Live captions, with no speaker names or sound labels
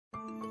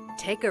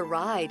Take a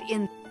ride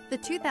in the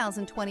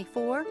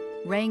 2024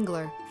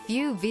 Wrangler.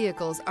 Few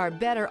vehicles are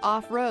better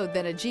off-road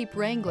than a Jeep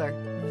Wrangler.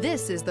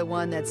 This is the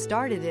one that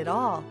started it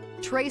all.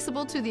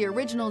 Traceable to the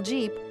original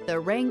Jeep, the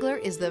Wrangler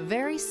is the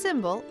very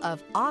symbol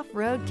of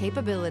off-road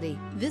capability.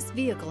 This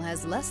vehicle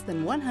has less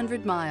than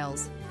 100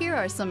 miles. Here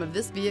are some of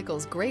this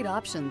vehicle's great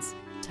options: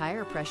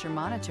 tire pressure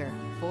monitor,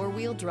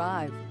 four-wheel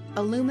drive,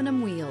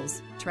 aluminum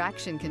wheels,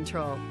 traction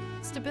control,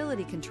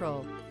 stability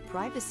control,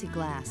 privacy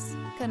glass,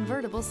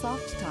 convertible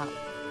soft top,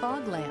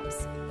 fog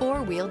lamps,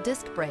 four-wheel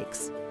disc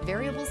brakes,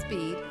 variable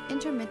speed,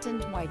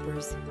 intermittent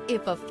wipers.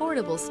 If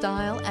affordable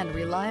style and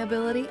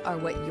reliability are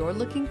what you're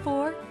looking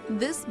for,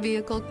 this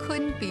vehicle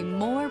couldn't be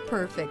more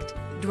perfect.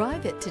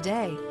 Drive it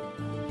today.